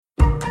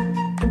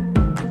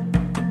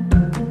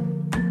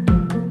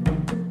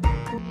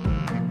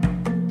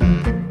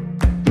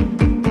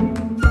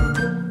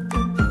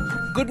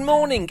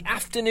morning,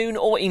 afternoon,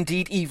 or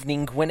indeed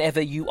evening,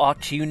 whenever you are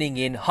tuning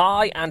in.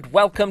 Hi, and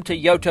welcome to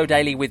Yoto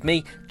Daily with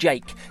me,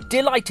 Jake.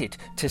 Delighted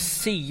to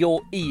see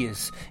your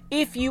ears.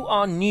 If you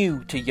are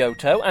new to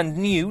Yoto and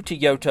new to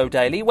Yoto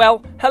Daily,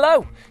 well,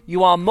 hello.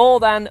 You are more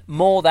than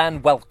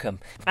welcome.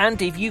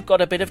 And if you've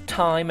got a bit of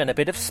time and a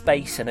bit of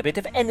space and a bit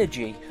of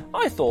energy,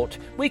 I thought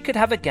we could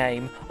have a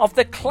game of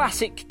the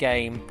classic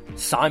game,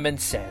 Simon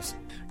Says.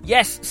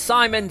 Yes,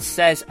 Simon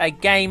Says, a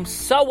game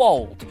so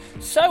old,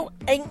 so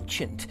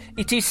ancient,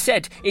 it is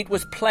said it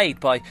was played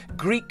by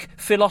Greek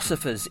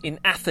philosophers in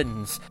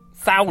Athens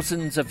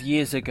thousands of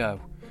years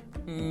ago.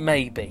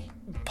 Maybe,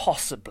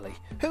 possibly,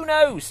 who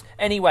knows?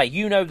 Anyway,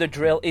 you know the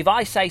drill. If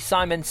I say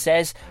Simon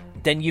Says,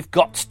 then you've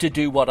got to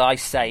do what I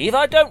say. If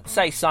I don't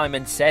say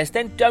Simon Says,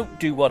 then don't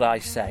do what I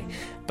say.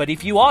 But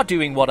if you are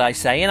doing what I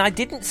say and I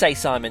didn't say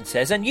Simon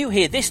Says and you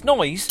hear this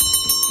noise,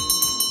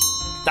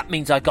 that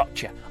means I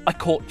got you. I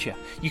caught you.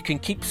 You can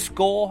keep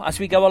score as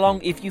we go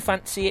along if you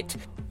fancy it,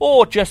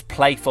 or just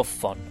play for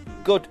fun.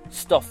 Good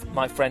stuff,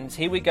 my friends.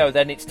 Here we go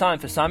then. It's time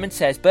for Simon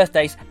Says,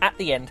 birthdays at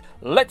the end.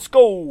 Let's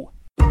go!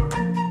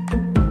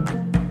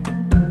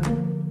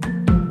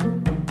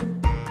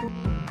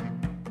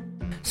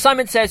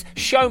 Simon Says,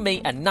 show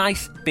me a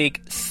nice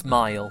big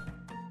smile.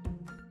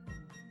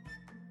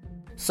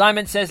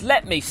 Simon Says,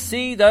 let me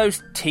see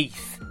those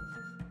teeth.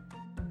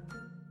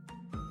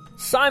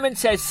 Simon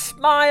Says,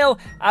 smile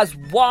as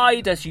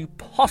wide as you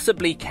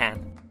possibly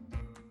can.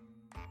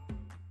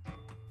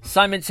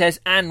 Simon Says,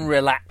 and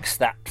relax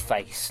that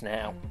face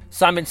now.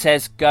 Simon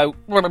Says, go.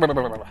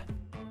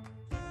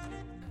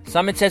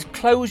 Simon Says,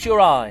 close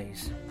your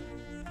eyes.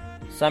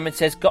 Simon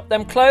Says, got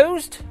them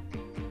closed?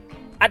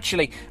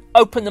 Actually,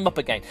 open them up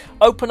again.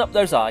 Open up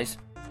those eyes.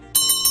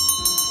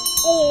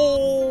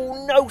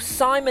 Oh, no,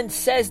 Simon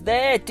Says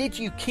there. Did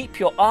you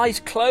keep your eyes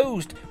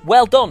closed?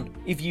 Well done,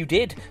 if you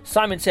did.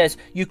 Simon Says,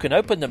 you can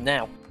open them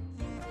now.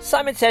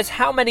 Simon Says,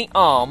 how many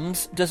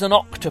arms does an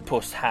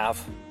octopus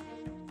have?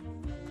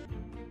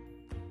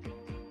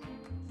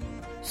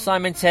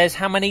 Simon Says,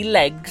 how many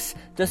legs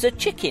does a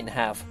chicken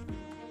have?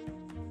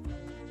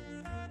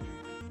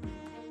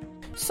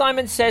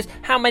 Simon Says,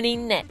 how many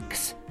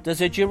necks does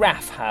a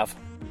giraffe have?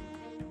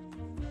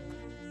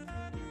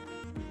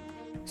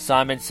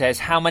 Simon Says,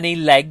 how many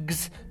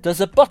legs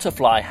does a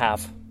butterfly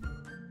have?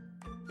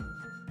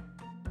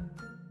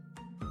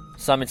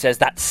 Simon Says,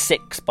 that's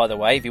 6, by the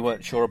way, if you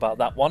weren't sure about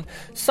that one.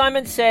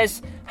 Simon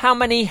Says, how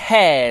many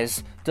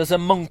hairs does a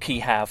monkey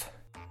have?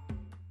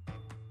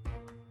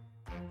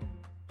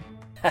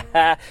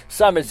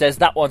 Simon Says,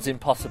 that one's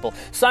impossible.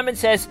 Simon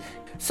Says,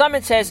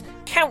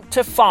 count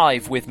to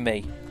 5 with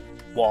me.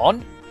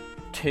 1,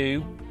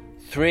 2,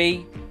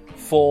 3,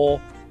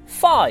 4,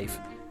 5.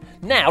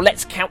 Now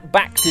let's count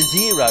back to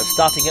 0,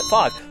 starting at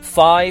 5.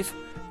 5,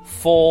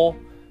 4...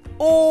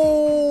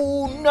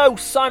 Oh, no,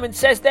 Simon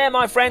Says there,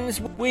 my friends.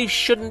 We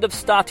shouldn't have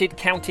started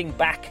counting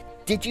back.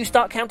 Did you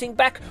start counting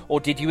back, or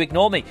did you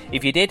ignore me?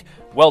 If you did,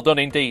 well done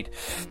indeed.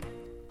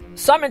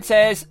 Simon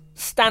Says,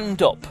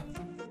 stand up.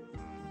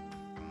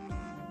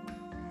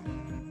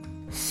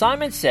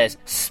 Simon Says,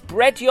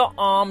 spread your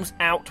arms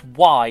out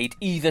wide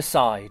either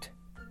side.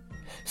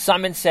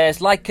 Simon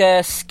Says, like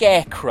a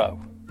scarecrow.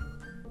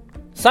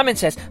 Simon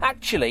Says,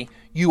 actually,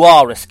 you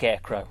are a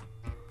scarecrow.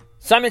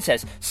 Simon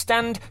Says,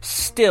 stand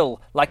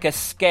still like a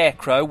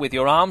scarecrow with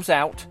your arms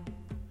out.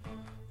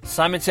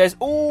 Simon Says,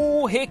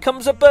 ooh, here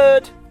comes a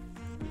bird.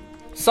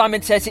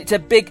 Simon Says, it's a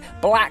big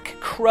black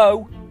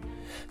crow.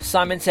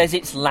 Simon Says,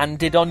 it's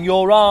landed on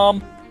your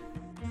arm.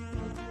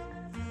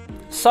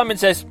 Simon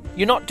Says,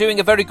 you're not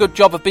doing a very good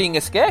job of being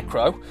a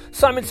scarecrow.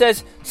 Simon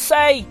Says,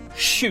 say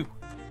shoo.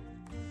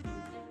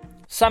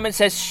 Simon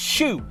Says,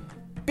 shoo.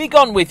 Be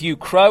gone with you,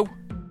 crow.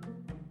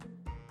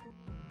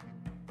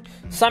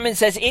 Simon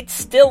Says, it's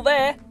still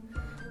there.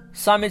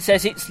 Simon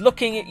Says, it's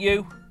looking at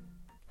you.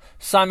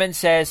 Simon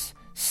Says,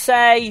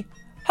 say,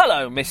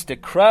 hello, Mr.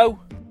 Crow.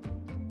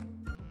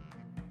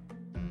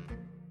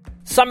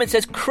 Simon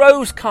Says,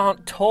 crows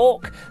can't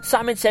talk.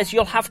 Simon Says,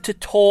 you'll have to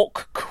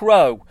talk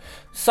crow.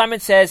 Simon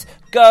Says,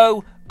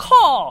 go,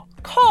 caw,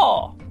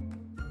 caw.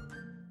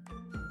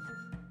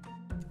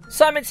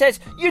 Simon Says,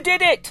 you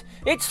did it.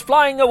 It's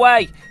flying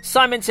away.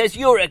 Simon Says,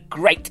 you're a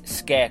great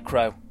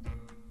scarecrow.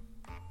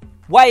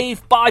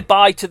 Wave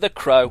bye-bye to the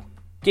crow.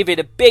 Give it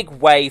a big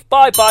wave.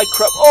 Bye-bye,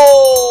 crow.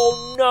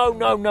 Oh,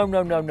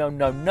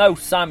 no,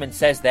 Simon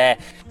Says there.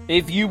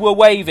 If you were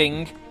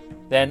waving,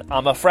 then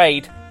I'm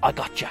afraid I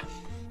got you.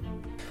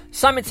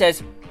 Simon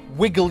Says,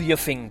 wiggle your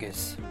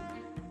fingers.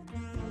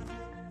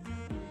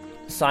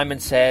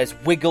 Simon Says,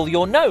 wiggle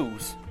your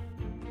nose.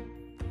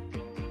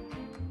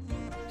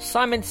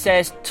 Simon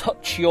Says,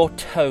 touch your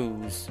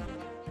toes.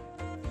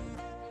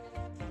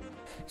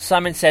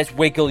 Simon Says,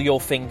 wiggle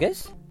your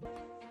fingers.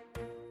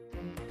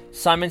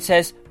 Simon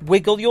Says,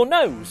 wiggle your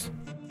nose.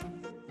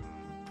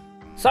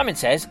 Simon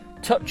Says,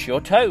 touch your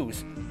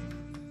toes.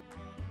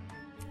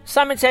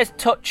 Simon Says,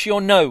 touch your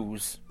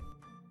nose.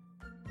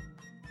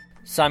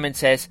 Simon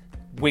Says,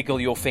 wiggle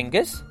your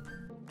fingers.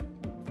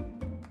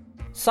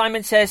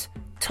 Simon Says,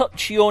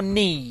 touch your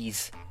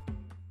knees.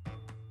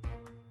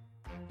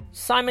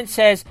 Simon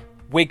says,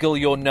 wiggle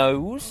your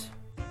nose.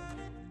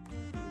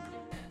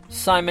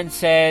 Simon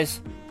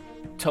says,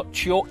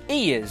 touch your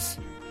ears.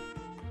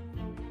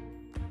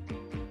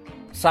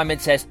 Simon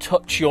says,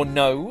 touch your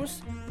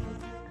nose.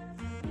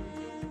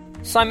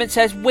 Simon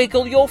says,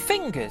 wiggle your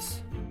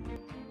fingers.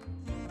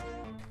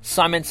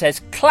 Simon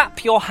says,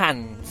 clap your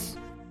hands.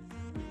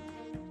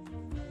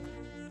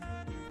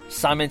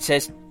 Simon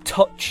says,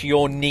 touch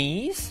your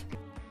knees.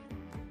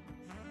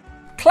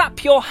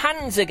 Clap your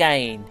hands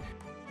again.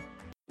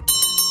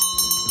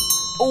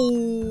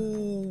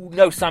 Oh,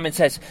 no, Simon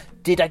says,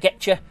 did I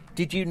get you?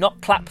 Did you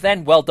not clap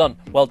then? Well done.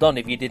 Well done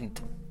if you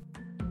didn't.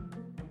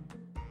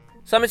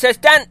 Simon says,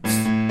 dance.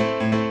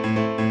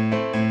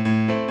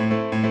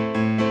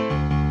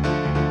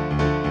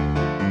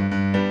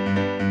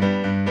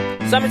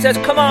 Simon says,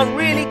 come on,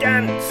 really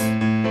dance.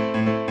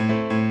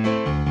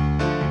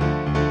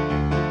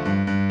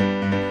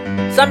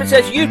 Simon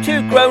says, you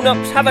two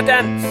grown-ups, have a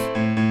dance.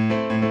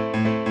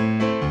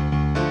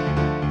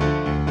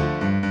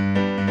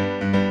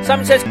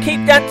 Simon says,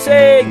 keep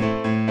dancing.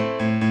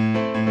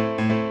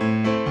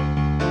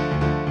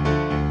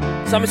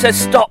 Simon says,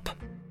 stop.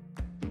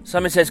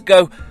 Simon says,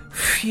 go,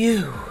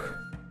 phew.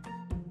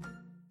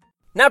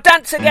 Now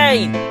dance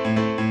again.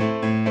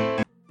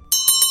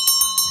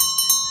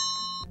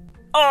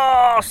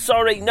 Oh,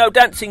 sorry, no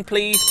dancing,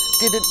 please.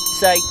 Didn't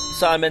say,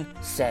 Simon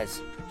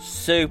says.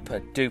 Super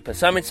duper.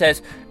 Simon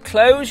says,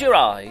 close your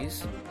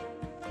eyes.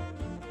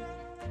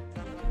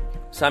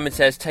 Simon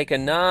says, take a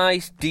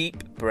nice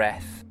deep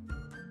breath.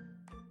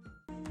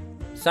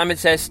 Simon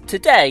says,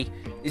 today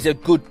is a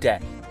good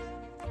day.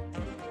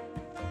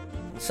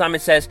 Simon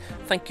says,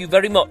 thank you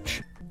very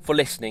much for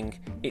listening.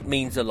 It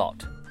means a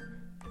lot.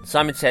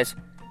 Simon says,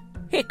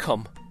 here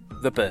come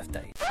the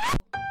birthdays.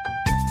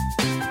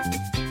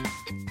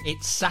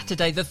 It's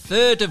Saturday the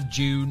 3rd of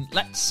June.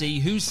 Let's see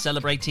who's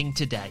celebrating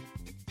today.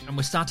 And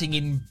we're starting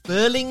in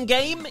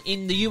Burlingame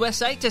in the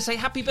USA to say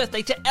happy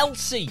birthday to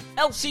Elsie.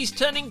 Elsie's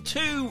turning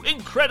 2.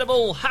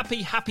 Incredible.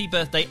 Happy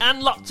birthday.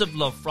 And lots of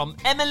love from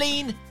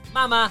Emmeline,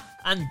 Mama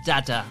and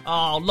Dada.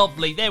 Oh,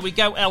 lovely. There we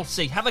go,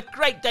 Elsie. Have a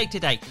great day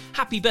today.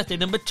 Happy birthday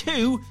number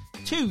 2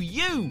 to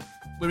you.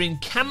 We're in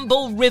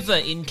Campbell River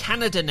in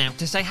Canada now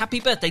to say happy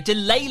birthday to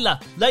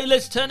Layla.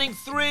 Layla's turning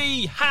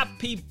 3.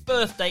 Happy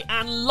birthday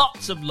and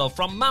lots of love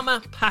from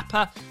Mama,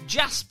 Papa,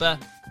 Jasper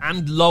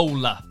and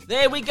Lola.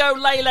 There we go,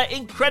 Layla.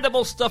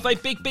 Incredible stuff. A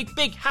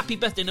big happy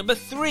birthday number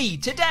 3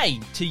 today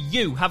to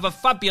you. Have a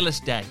fabulous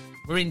day.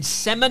 We're in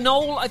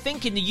Seminole, I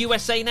think, in the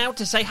USA now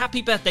to say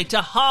happy birthday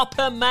to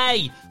Harper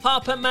May.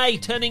 Harper May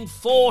turning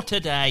 4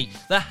 today.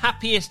 The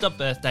happiest of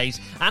birthdays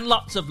and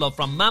lots of love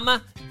from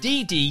Mama,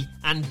 Dee Dee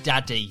and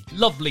Daddy.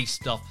 Lovely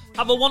stuff.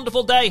 Have a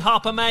wonderful day,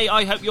 Harper May.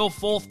 I hope your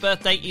 4th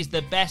birthday is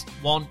the best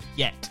one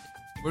yet.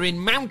 We're in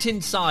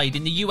Mountainside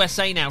in the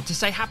USA now to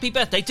say happy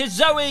birthday to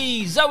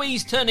Zoe.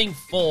 Zoe's turning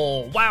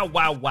 4.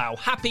 Wow.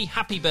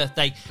 Happy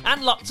birthday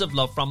and lots of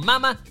love from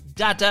Mama,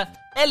 Dada,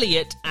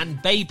 Elliot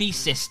and baby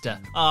sister.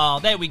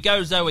 There we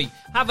go, Zoe.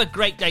 Have a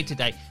great day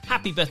today.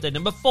 Happy birthday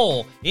number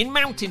 4 in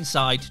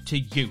Mountainside to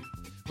you.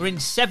 We're in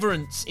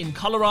Severance in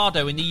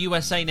Colorado in the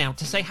USA now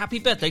to say happy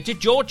birthday to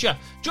Georgia.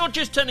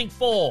 Georgia's turning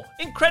 4.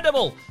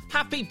 Incredible.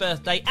 Happy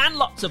birthday and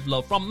lots of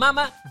love from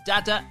Mama,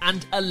 Dada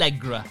and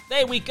Allegra.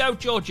 There we go,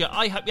 Georgia.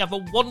 I hope you have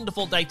a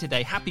wonderful day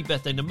today. Happy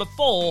birthday number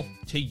 4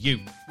 to you.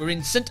 We're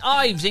in St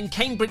Ives in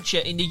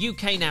Cambridgeshire in the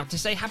UK now to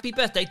say happy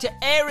birthday to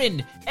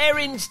Erin.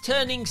 Erin's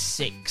turning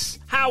 6.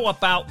 How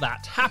about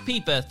that? Happy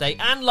birthday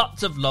and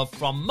lots of love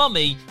from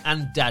Mummy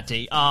and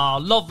Daddy.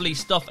 Lovely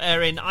stuff,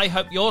 Erin. I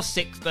hope your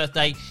 6th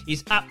birthday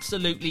is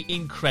absolutely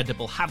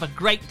incredible. Have a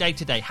great day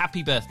today.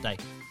 Happy birthday.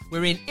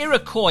 We're in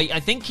Iroquois,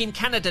 I think, in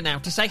Canada now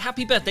to say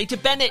happy birthday to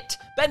Bennett.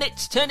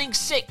 Bennett's turning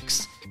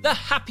 6. The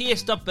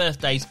happiest of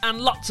birthdays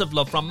and lots of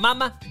love from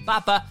Mama,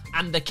 Baba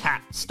and the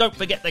cats. Don't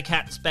forget the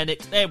cats,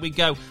 Bennett. There we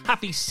go.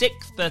 Happy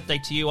 6th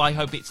birthday to you. I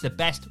hope it's the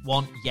best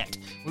one yet.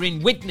 We're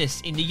in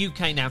Widnes in the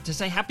UK now to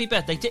say happy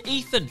birthday to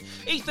Ethan.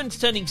 Ethan's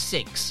turning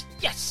 6.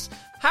 Yes.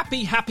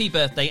 Happy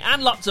birthday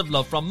and lots of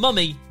love from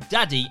Mummy,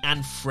 Daddy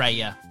and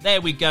Freya.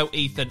 There we go,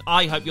 Ethan.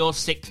 I hope your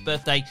 6th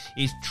birthday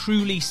is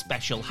truly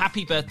special.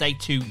 Happy birthday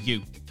to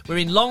you. We're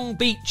in Long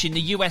Beach in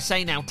the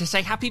USA now to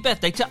say happy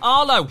birthday to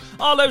Arlo.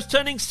 Arlo's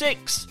turning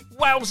 6.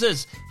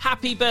 Wowzers.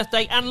 Happy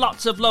birthday and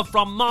lots of love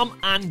from Mom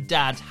and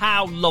Dad.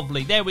 How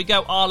lovely. There we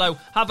go, Arlo.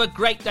 Have a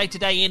great day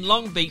today in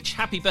Long Beach.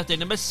 Happy birthday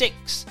number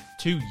 6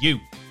 to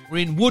you. We're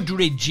in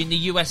Woodridge in the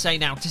USA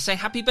now to say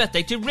happy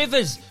birthday to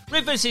Rivers.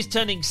 Rivers is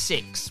turning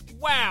 6.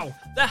 Wow,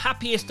 the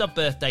happiest of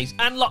birthdays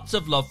and lots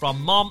of love from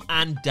Mom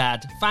and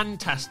Dad.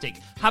 Fantastic.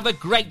 Have a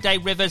great day,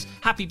 Rivers.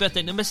 Happy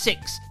birthday number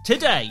 6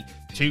 today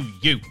to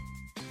you.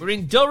 We're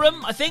in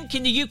Durham, I think,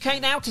 in the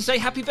UK now to say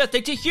happy birthday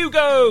to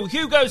Hugo.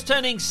 Hugo's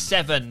turning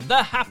 7.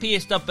 The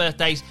happiest of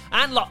birthdays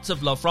and lots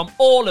of love from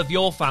all of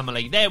your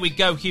family. There we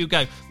go,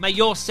 Hugo. May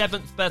your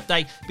 7th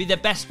birthday be the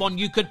best one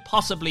you could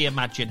possibly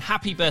imagine.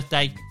 Happy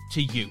birthday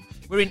to you.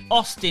 We're in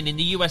Austin in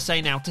the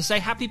USA now to say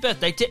happy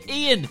birthday to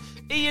Ian.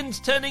 Ian's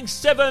turning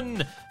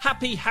 7.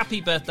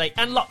 Happy birthday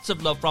and lots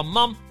of love from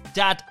Mom,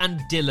 Dad and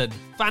Dylan.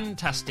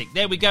 Fantastic.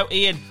 There we go,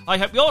 Ian. I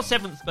hope your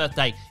 7th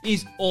birthday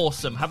is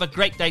awesome. Have a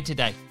great day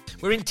today.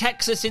 We're in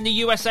Texas in the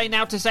USA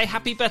now to say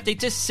happy birthday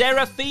to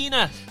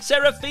Serafina.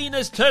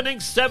 Serafina's turning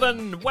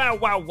 7. Wow,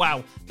 wow,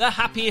 wow. The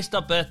happiest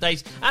of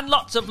birthdays and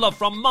lots of love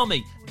from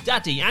Mommy,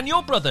 Daddy and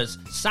your brothers,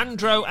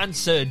 Sandro and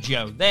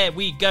Sergio. There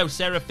we go,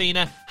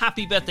 Serafina.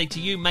 Happy birthday to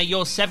you. May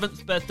your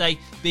 7th birthday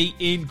be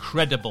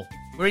incredible.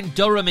 We're in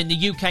Durham in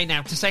the UK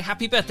now to say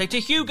happy birthday to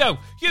Hugo.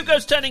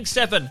 Hugo's turning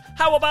 7.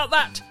 How about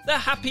that? The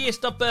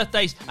happiest of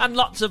birthdays and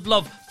lots of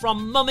love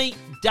from Mummy,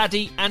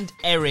 Daddy and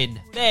Erin.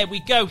 There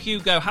we go,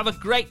 Hugo. Have a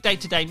great day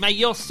today. May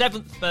your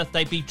 7th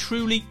birthday be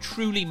truly,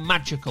 truly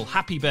magical.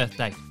 Happy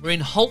birthday. We're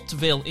in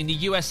Holtville in the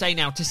USA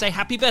now to say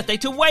happy birthday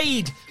to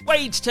Wade.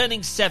 Wade's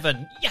turning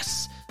 7.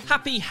 Yes!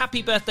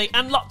 Happy birthday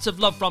and lots of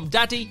love from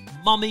Daddy,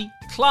 Mommy,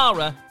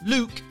 Clara,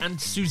 Luke and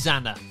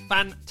Susanna.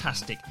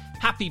 Fantastic.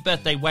 Happy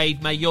birthday,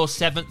 Wade. May your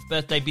 7th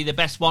birthday be the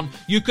best one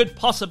you could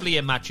possibly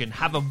imagine.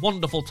 Have a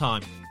wonderful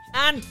time.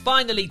 And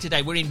finally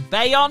today, we're in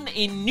Bayonne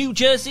in New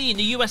Jersey in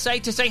the USA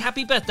to say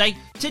happy birthday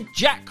to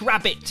Jack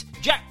Rabbit.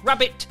 Jack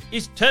Rabbit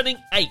is turning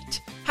 8.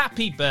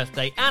 Happy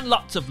birthday and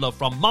lots of love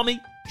from Mommy,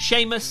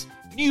 Seamus,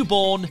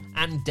 Newborn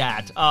and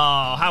Dad.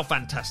 Oh, how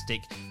fantastic.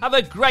 Have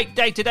a great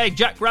day today,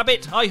 Jack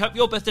Rabbit. I hope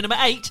your birthday number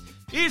 8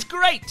 is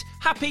great.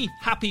 Happy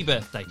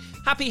birthday.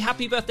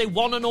 Happy birthday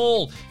one and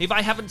all. If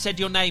I haven't said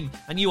your name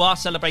and you are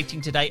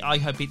celebrating today, I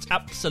hope it's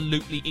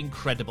absolutely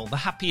incredible. The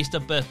happiest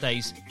of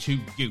birthdays to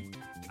you.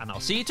 And I'll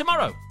see you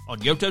tomorrow on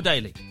Yoto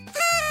Daily.